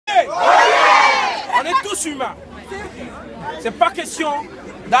est tous humains. C'est pas question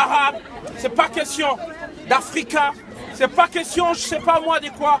d'arabe, c'est pas question d'africain, c'est pas question, je sais pas moi, de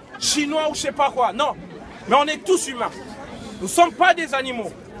quoi, chinois ou je sais pas quoi. Non, mais on est tous humains. Nous ne sommes pas des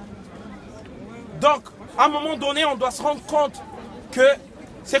animaux. Donc, à un moment donné, on doit se rendre compte que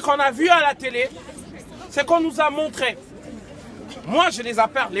ce qu'on a vu à la télé, ce qu'on nous a montré. Moi, je les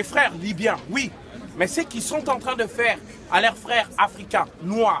appelle les frères libyens, oui. Mais ce qu'ils sont en train de faire à leurs frères africains,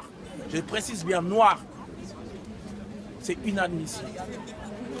 noirs, je précise bien noirs, c'est inadmissible.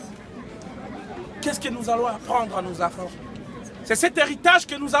 Qu'est-ce que nous allons apprendre à nos enfants? C'est cet héritage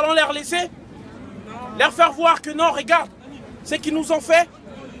que nous allons leur laisser? Leur faire voir que non, regarde, ce qu'ils nous ont fait.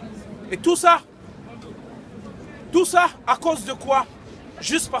 Et tout ça à cause de quoi?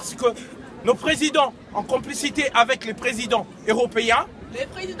 Juste parce que nos présidents, en complicité avec les présidents européens, les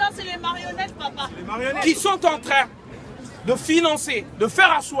présidents, c'est les marionnettes, papa. Les marionnettes. Qui sont en train de financer, de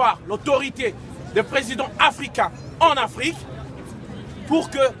faire asseoir l'autorité des présidents africains en Afrique pour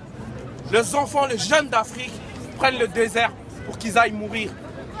que les enfants, les jeunes d'Afrique prennent le désert pour qu'ils aillent mourir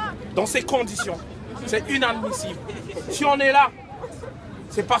dans ces conditions. C'est inadmissible. Si on est là,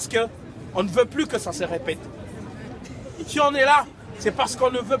 c'est parce qu'on ne veut plus que ça se répète. Si on est là, c'est parce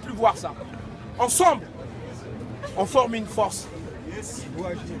qu'on ne veut plus voir ça. Ensemble, on forme une force.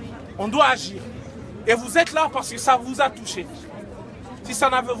 On doit agir. Et vous êtes là parce que ça vous a touché. Si ça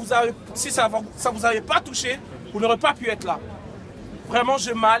ne vous avait pas touché, vous n'aurez pas pu être là. Vraiment,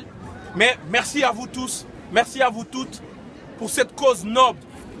 j'ai mal. Mais merci à vous tous, merci à vous toutes pour cette cause noble.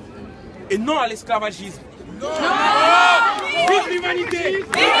 Et non à l'esclavagisme. Vive l'humanité!